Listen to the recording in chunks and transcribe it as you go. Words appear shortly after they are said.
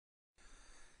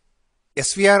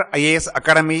SVR IAS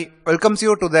Academy welcomes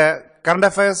you to the Current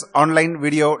Affairs online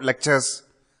video lectures.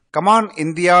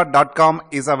 ComeOnIndia.com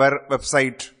is our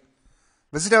website.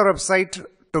 Visit our website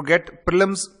to get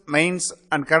prelims, mains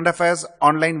and current affairs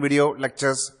online video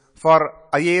lectures for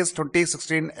IAS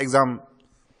 2016 exam.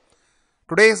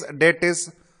 Today's date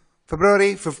is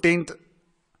February 15th,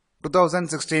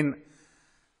 2016.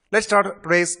 Let's start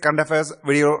today's current affairs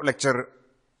video lecture.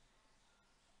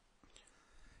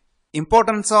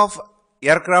 Importance of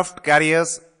aircraft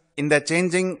carriers in the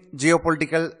changing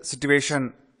geopolitical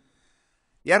situation.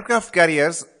 Aircraft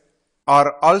carriers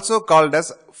are also called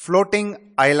as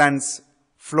floating islands.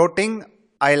 Floating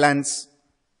islands.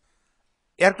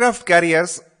 Aircraft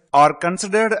carriers are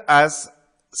considered as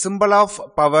symbol of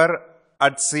power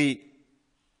at sea.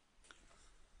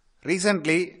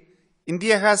 Recently,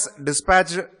 India has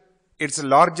dispatched its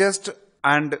largest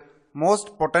and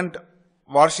most potent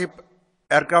warship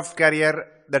aircraft carrier,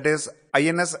 that is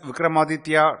INS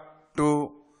Vikramaditya,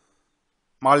 to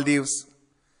Maldives.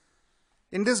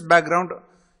 In this background,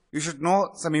 you should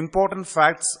know some important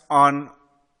facts on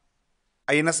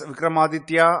INS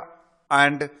Vikramaditya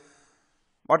and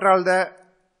what are all the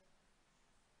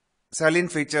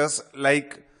salient features.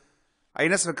 Like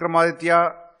INS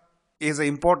Vikramaditya is an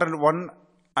important one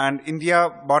and India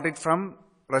bought it from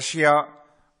Russia,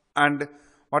 and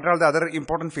what are all the other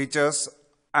important features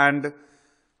and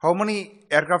how many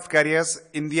aircraft carriers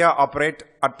India operate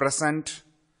at present.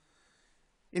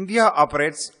 India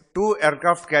operates 2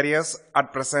 aircraft carriers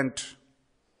at present.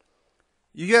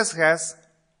 US has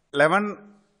 11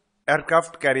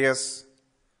 aircraft carriers.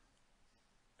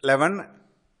 11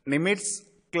 Nimitz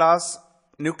class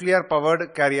nuclear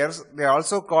powered carriers. They are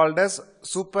also called as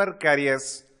super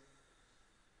carriers.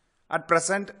 At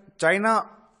present, China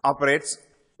operates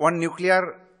 1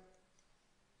 nuclear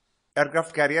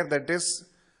aircraft carrier, that is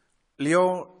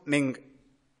Liaoning.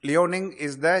 Liaoning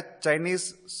is the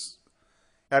Chinese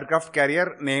aircraft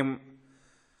carrier name.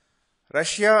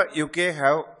 Russia, UK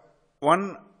have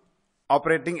 1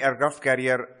 operating aircraft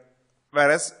carrier,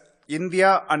 whereas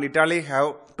India and Italy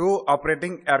have 2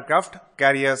 operating aircraft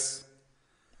carriers.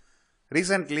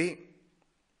 Recently,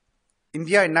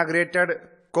 India inaugurated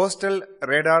coastal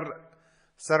radar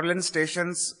surveillance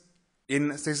stations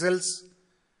in Seychelles,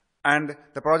 and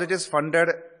the project is funded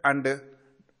and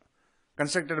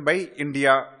constructed by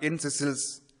India in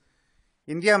Seychelles.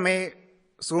 India may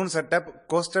soon set up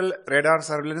coastal radar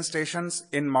surveillance stations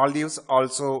in Maldives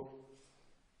also.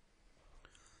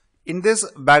 In this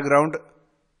background,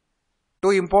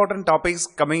 2 important topics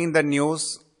coming in the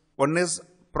news. One is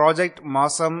Project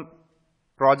Masam,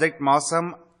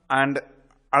 and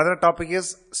another topic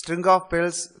is string of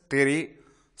pearls theory,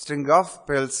 string of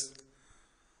pearls.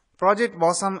 Project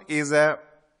Masam is a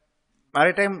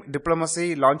maritime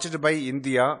diplomacy launched by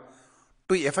India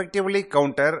to effectively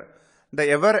counter the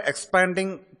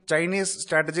ever-expanding Chinese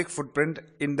strategic footprint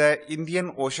in the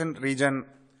Indian Ocean region.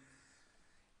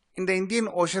 In the Indian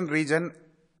Ocean region,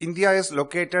 India is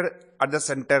located at the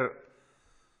center.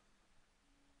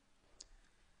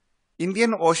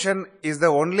 Indian Ocean is the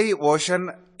only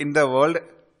ocean in the world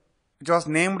which was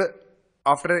named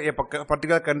after a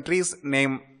particular country's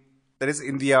name, that is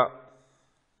India.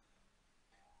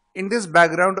 In this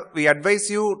background, we advise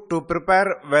you to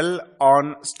prepare well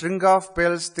on string of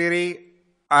pearls theory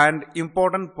and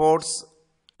important ports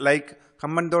like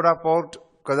Hambantota Port,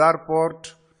 Kadar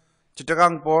Port,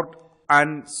 Chittagong Port,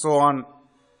 and so on.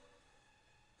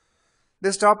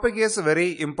 This topic is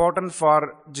very important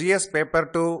for GS paper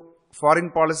 2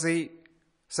 foreign policy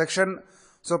section.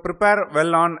 So prepare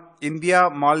well on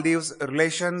India-Maldives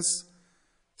relations,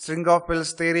 string of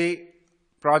pearls theory,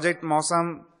 Project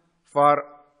Masam for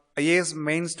IAS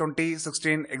Mains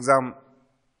 2016 exam.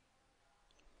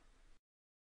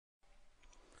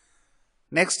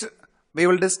 Next, we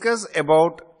will discuss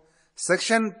about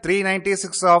Section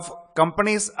 396 of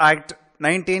Companies Act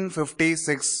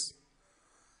 1956.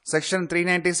 Section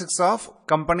 396 of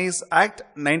Companies Act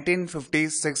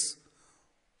 1956.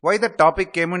 Why the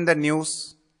topic came in the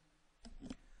news?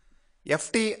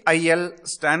 FTIL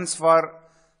stands for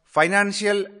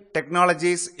Financial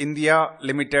Technologies India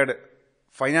Limited.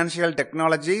 Financial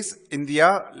Technologies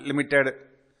India Limited.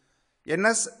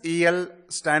 NSEL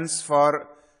stands for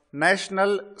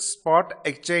National Spot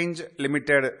Exchange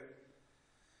Limited.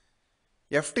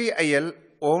 FTIL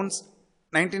owns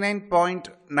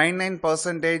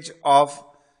 99.99% of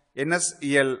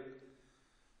NSEL.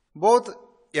 Both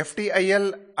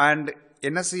FTIL and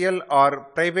NSEL are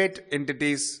private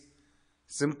entities.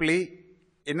 Simply,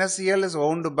 NSEL is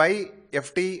owned by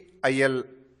FTIL.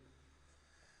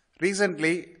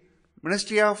 Recently,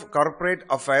 Ministry of Corporate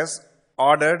Affairs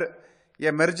ordered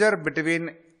a merger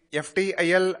between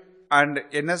FTIL and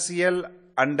NSCL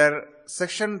under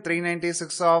Section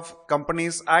 396 of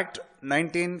Companies Act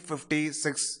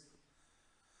 1956.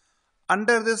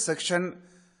 Under this section,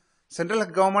 central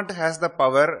government has the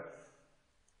power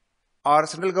or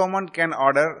central government can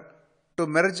order to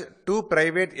merge two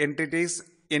private entities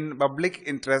in public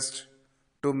interest.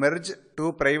 To merge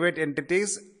two private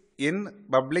entities in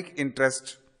public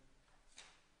interest.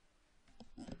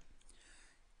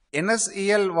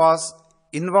 NSEL was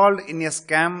involved in a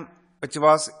scam which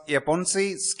was a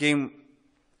Ponzi scheme.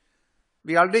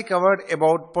 We already covered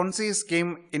about Ponzi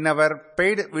scheme in our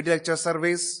paid video lecture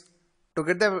service. To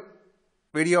get the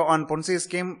video on Ponzi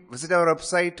scheme, visit our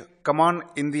website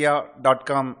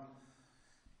commandindia.com.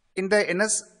 In the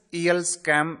NSEL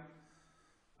scam,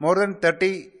 more than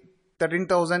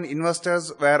 13,000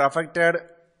 investors were affected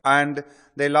and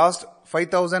they lost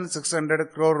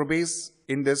 5,600 crore rupees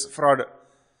in this fraud.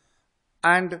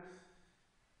 And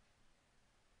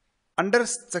under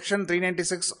Section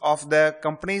 396 of the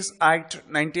Companies Act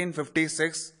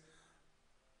 1956,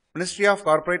 Ministry of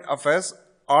Corporate Affairs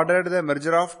ordered the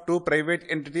merger of two private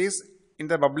entities in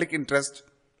the public interest.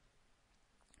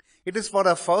 It is for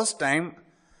the first time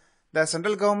the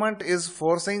central government is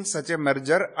forcing such a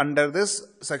merger under this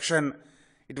section.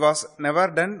 It was never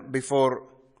done before.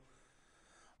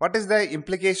 What is the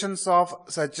implications of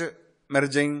such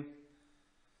merging?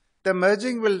 The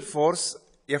merging will force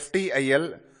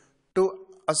FTIL to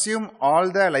assume all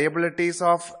the liabilities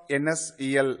of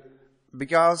NSEL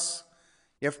because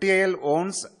FTIL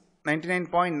owns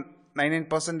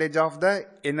 99.99% of the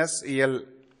NSEL.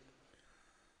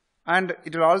 And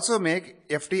it will also make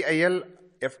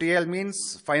FTIL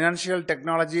means Financial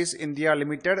Technologies India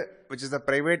Limited, which is a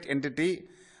private entity,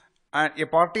 and a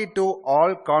party to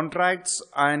all contracts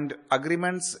and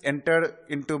agreements entered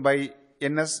into by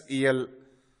NSEL.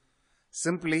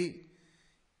 Simply,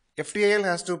 FTIL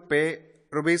has to pay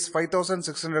rupees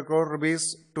 5,600 crore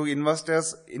rupees to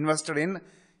investors invested in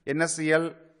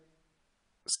NSEL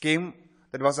scheme,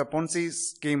 that was a Ponzi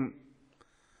scheme.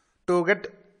 To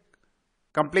get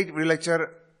complete video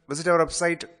lecture, visit our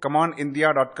website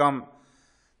commandindia.com.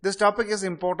 This topic is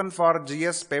important for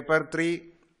GS paper 3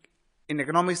 in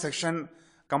economics section,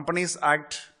 Companies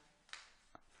Act.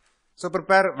 So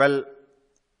prepare well.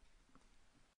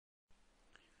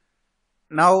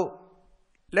 Now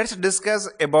let's discuss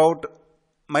about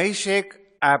MyShake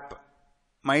app.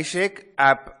 MyShake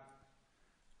app.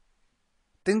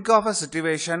 Think of a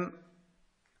situation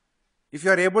if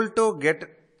you are able to get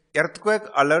earthquake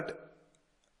alert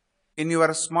in your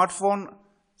smartphone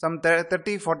some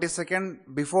 30-40 seconds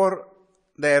before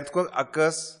the earthquake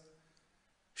occurs.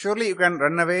 Surely you can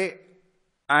run away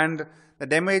and the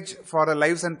damage for the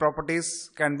lives and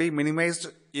properties can be minimized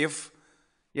if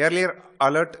earlier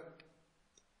alert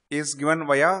is given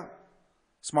via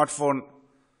smartphone.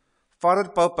 For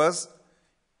that purpose,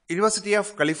 University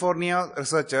of California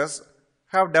researchers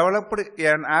have developed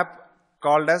an app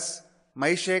called as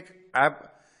MyShake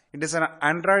app. It is an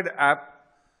Android app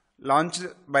launched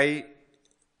by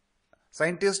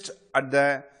scientists at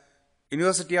the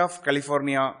University of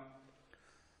California.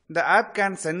 The app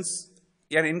can sense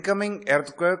an incoming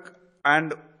earthquake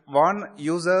and warn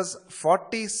users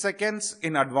 40 seconds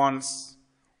in advance.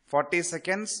 40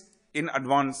 seconds in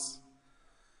advance.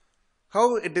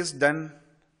 How it is done?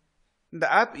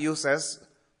 The app uses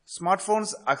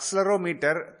smartphone's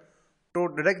accelerometer to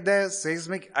detect the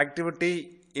seismic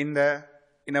activity in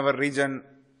our region.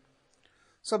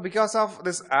 So because of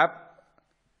this app,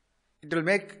 it will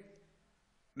make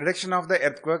detection of the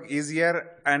earthquake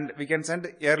easier and we can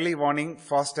send early warning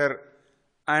faster.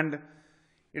 And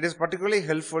it is particularly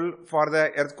helpful for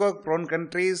the earthquake prone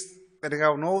countries that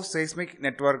have no seismic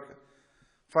network.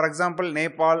 For example,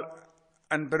 Nepal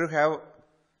and Peru have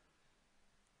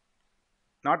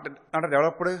not a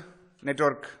developed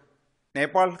network.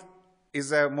 Nepal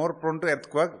is more prone to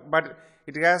earthquake, but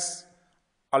it has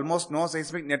almost no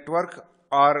seismic network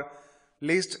or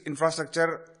least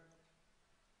infrastructure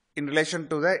in relation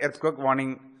to the earthquake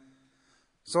warning.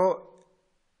 So,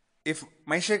 if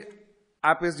MyShake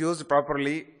app is used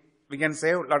properly, we can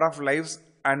save a lot of lives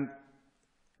and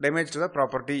damage to the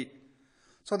property.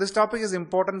 So, this topic is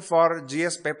important for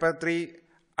GS paper 3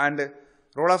 and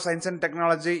role of science and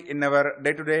technology in our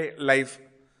day-to-day life.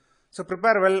 So,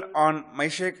 prepare well on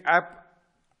MyShake app,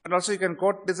 and also you can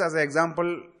quote this as an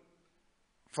example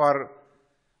for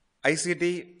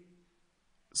ICT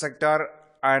sector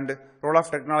and role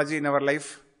of technology in our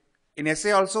life. In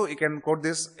essay also you can quote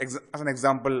this as an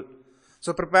example.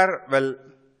 So prepare well.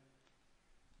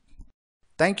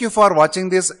 Thank you for watching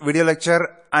this video lecture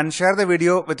and share the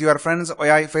video with your friends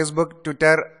via Facebook,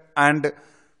 Twitter, and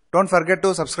don't forget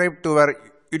to subscribe to our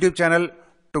YouTube channel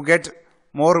to get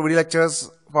more video lectures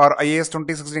for IAS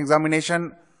 2016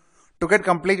 examination. To get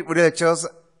complete video lectures,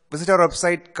 visit our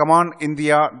website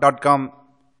commonindia.com.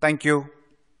 Thank you.